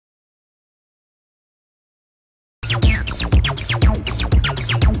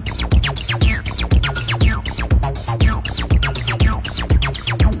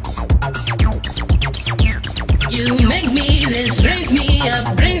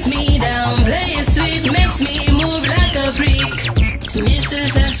me move like a freak. Mr.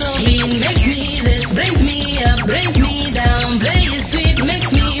 Saxo Beat makes me this, brings me up, brings me down. Play it sweet,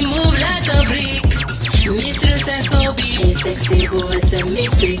 makes me move like a freak. Mr. Saxo Beat. Hey sexy boy, set me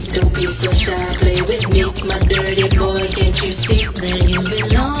free. Don't be so shy, play with me. My dirty boy, can't you see that you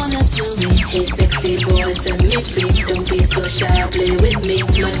belong to me? Hey sexy boy, set me free. Don't be so shy, play with me.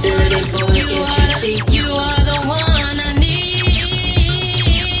 My dirty boy, can't you see? You are the one I need.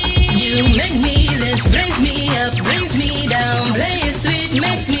 You make me this, brings me up, brings me down. Play it sweet,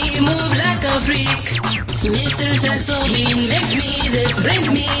 makes me move like a freak. Mr. Saxo Beat makes me this, brings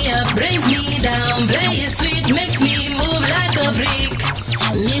me up, brings me down. Play it sweet, makes me move like a freak.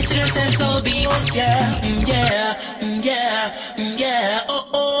 Mr. Saxo Beat. Oh yeah, yeah, yeah, yeah,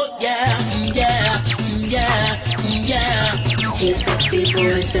 oh yeah, yeah, yeah, yeah. Hey sexy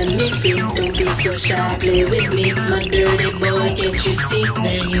boy, set me free. Don't be so shy, play with me. My dirty boy, can't you see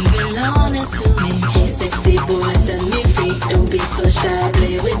that you belong to me? Hey sexy boy, set me free. Don't be so shy,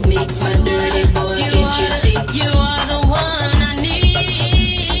 play with me. My dirty boy, can't you see? You are the one I need.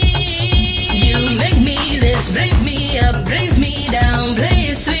 You make me this, brings me up, brings me down. Play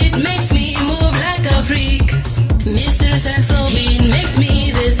it sweet, makes me move like a freak. Mr. Saxo Beat makes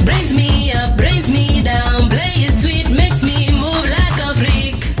me this, brings me up, brings me down. Play it sweet, makes me move like a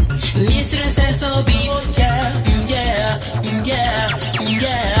freak. Mr. Saxo Beat. Oh yeah, yeah, yeah,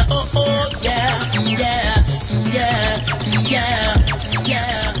 yeah, oh yeah, yeah, yeah, yeah, yeah,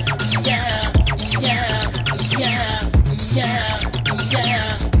 yeah, yeah, yeah, yeah,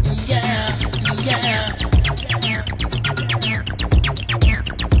 yeah, yeah.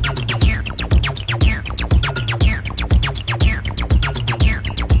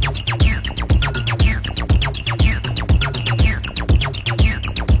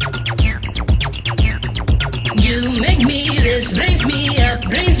 You make me this, brings me up,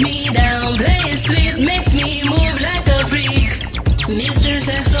 brings me down. Play it sweet, makes me move like a freak. Mr.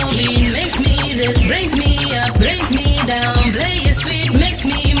 Saxo Beat makes me this, brings me up, brings me down. Play it sweet, makes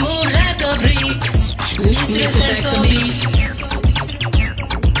me move like a freak. Mr. Saxo Beat.